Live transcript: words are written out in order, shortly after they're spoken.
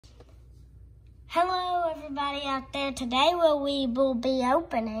Hello, everybody out there. Today we will be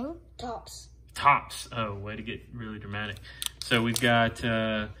opening Topps. Topps. Oh, way to get really dramatic. So we've got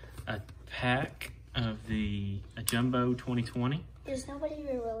a pack of a Jumbo 2020. There's nobody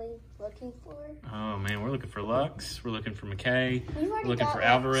we're really looking for. Oh, man. We're looking for Lux. We're looking for McKay. We're looking for Lux.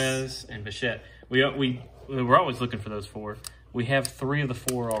 Alvarez and Bichette. We're always looking for those four. We have 3 of the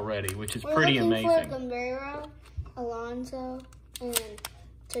 4 already, which is pretty amazing. We're looking for Guerrero, Alonso, and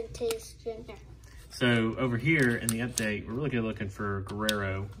Tatis Jr. So over here in the update, we're really looking for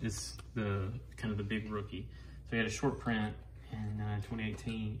Guerrero. It's the kind of the big rookie. So we had a short print in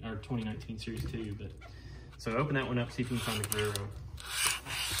 2018 or 2019 Series 2. But so open that one up, see if you can find the Guerrero.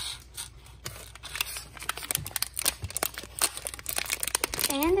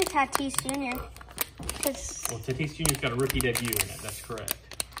 And the Tatis Jr. Well, Tatis Jr.'s got a rookie debut in it. That's correct.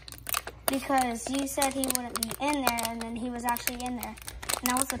 Because you said he wouldn't be in there, and then he was actually in there. And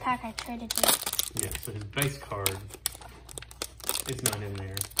that was the pack I traded you. Yeah, so his base card is not in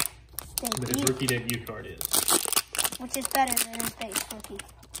there. Debut. But his rookie debut card is. Which is better than his base rookie.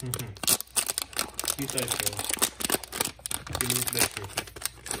 You say so. Give me his base rookie.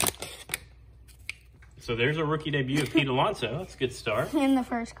 So there's a rookie debut of Pete Alonso. That's a good start. In the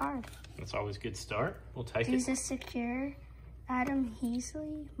first card. That's always a good start. We'll take it. Jesus Secure, Adam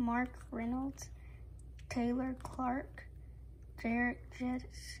Heasley, Mark Reynolds, Taylor Clark, Jarrett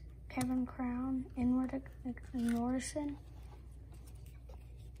Jets, Kevin Crown, Inward Norton,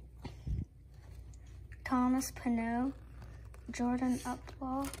 Thomas Pinot, Jordan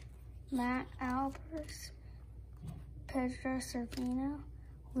Upwall, Matt Albers, Pedro Servino,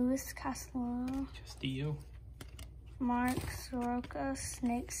 Luis Castellano, Castillo. Mark Soroka,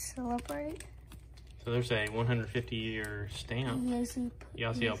 Snakes Celebrate. So there's a 150-year stamp.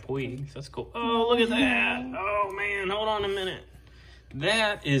 Yasiel Puig. That's cool. Oh, look at that. Oh, man. Hold on a minute.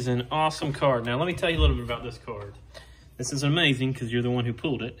 That is an awesome card. Now, let me tell you a little bit about this card. This is amazing because you're the one who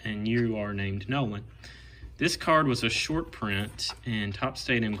pulled it, and you are named Nolan. This card was a short print in Topps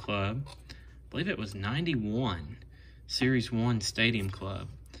Stadium Club. I believe it was 91, Series 1 Stadium Club.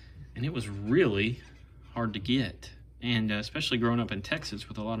 And it was really hard to get, and especially growing up in Texas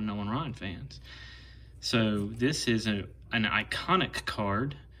with a lot of Nolan Ryan fans. So this is an iconic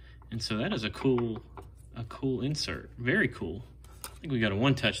card, and so that is a cool insert. Very cool. I think we got to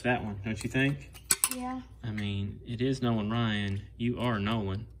one-touch that one, don't you think? Yeah. I mean, it is Nolan Ryan. You are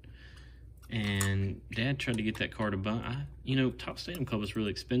Nolan. And Dad tried to get that card a bunch. You know, Topps Stadium Club was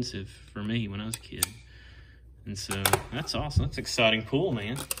really expensive for me when I was a kid. And so that's awesome. That's exciting pull,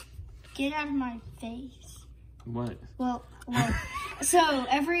 man. Get out of my face. What? Well, so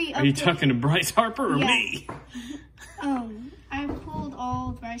every... Are you talking to Bryce Harper or me? I pulled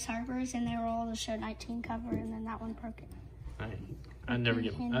all Bryce Harper's, and they were all the show 19 cover, and then that one broke it. I'd never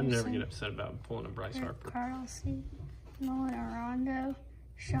get upset about pulling a Bryce Harper. Carlson, Nolan Arondo,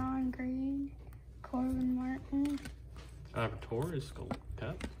 Sean Green, Corbin Martin, Ivor Torres, Gold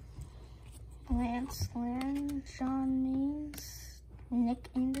Cup, Lance Lynn, Sean Means, Nick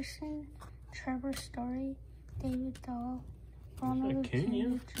Anderson, Trevor Story, David Dahl, Ronald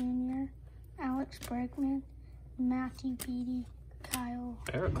Acuna Jr., Alex Bregman, Matthew Beatty, Kyle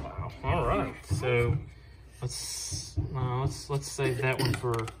Barraclough. All right, so let's save that one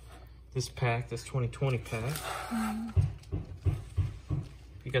for this pack, this 2020 pack.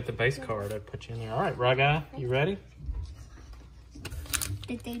 You got the base card. I'd put you in there. All right, Raga, you ready?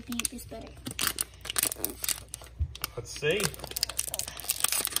 Did they beat this better? Let's see.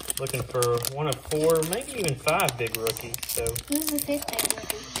 Looking for 1 of 4, maybe even 5 big rookies. So who's the 5th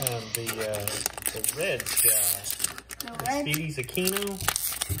big rookie? The Reds guy. The Reds? Speedy's Aquino.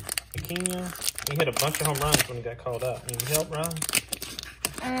 He hit a bunch of home runs when he got called up. Need help, Ryan?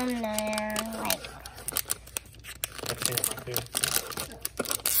 No, wait. That's him right there.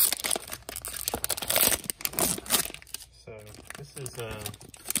 So this is loaded.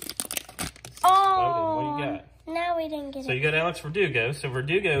 What do you got? No, we didn't get it. So you got Alex Verdugo. So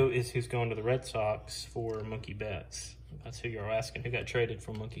Verdugo is who's going to the Red Sox for Mookie Betts. That's who you're asking. Who got traded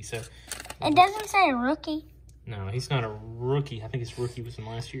from Mookie? So it doesn't say a rookie. No, he's not a rookie. I think his rookie was in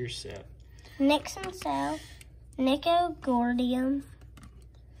last year's set. Nixon South, Nico Gordium,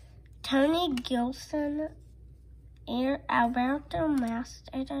 Tony Gilson, Alberto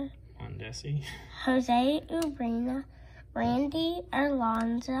Master, Mondesi, Jose Urena, Randy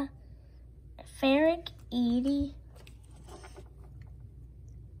Alonso, Ferrick Edie,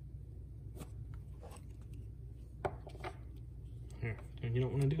 Here, you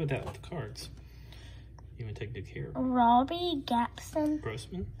don't want to do that with the cards. You want to take good care of it. Robbie Gapson,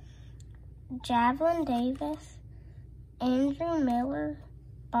 Grossman, Javelin Davis, Andrew Miller,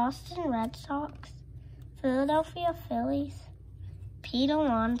 Boston Red Sox, Philadelphia Phillies, Pete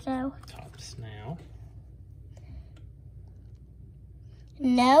Alonso, Tops now.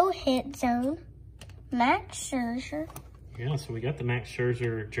 No Hit Zone, Max Scherzer, Yeah, so we got the Max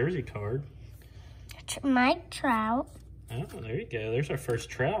Scherzer jersey card. Mike Trout, Oh, there you go. There's our first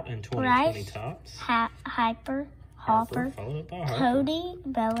Trout in 2020 Bryce Tops. Hopper, Followed up by Harper. Cody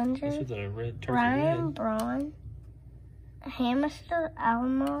This Bellinger, is a red turkey Ryan red. Braun, Hamster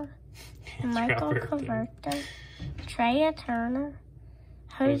Alomar, Michael Converter, Trey Turner,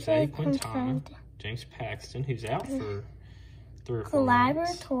 Jose Quintana, Quintana, James Paxton, who's out for 3 or 4 Caliber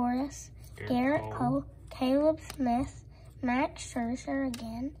months. Torres, Garrett Cole, Caleb Smith, Max Scherzer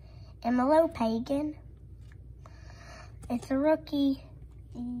again, Emilo Pagan. It's a rookie.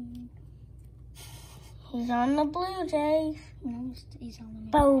 He's on the Blue Jays. No, he's on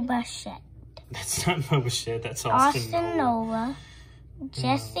the Bo Bichette. That's not Bo Bichette, that's Austin Nola. Oh,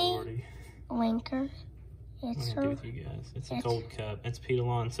 Jesse Lordy. Winker. It's What do I do with you guys? It's a gold cup. It's Pete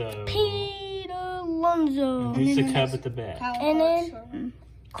Alonso. Pete Alonso. And who's the cub at the back? And then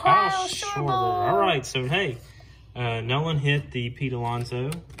Kyle Kyle Schwarber. Schwarber. All right, so hey, Nolan hit the Pete Alonso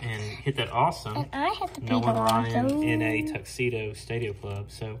and hit that awesome And I have the Pete Nolan Alonso. Ryan in a tuxedo Stadio Club.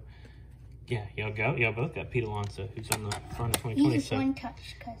 So yeah, y'all both got Pete Alonso, who's on the front of 2020. He's So one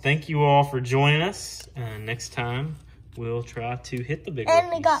touch. thank you all for joining us. Next time we'll try to hit the big And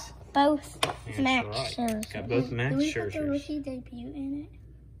rookies. we got both That's Max right. Scherzer. Got both Max Did we put the Scherzers. rookie debut in it?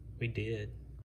 We did.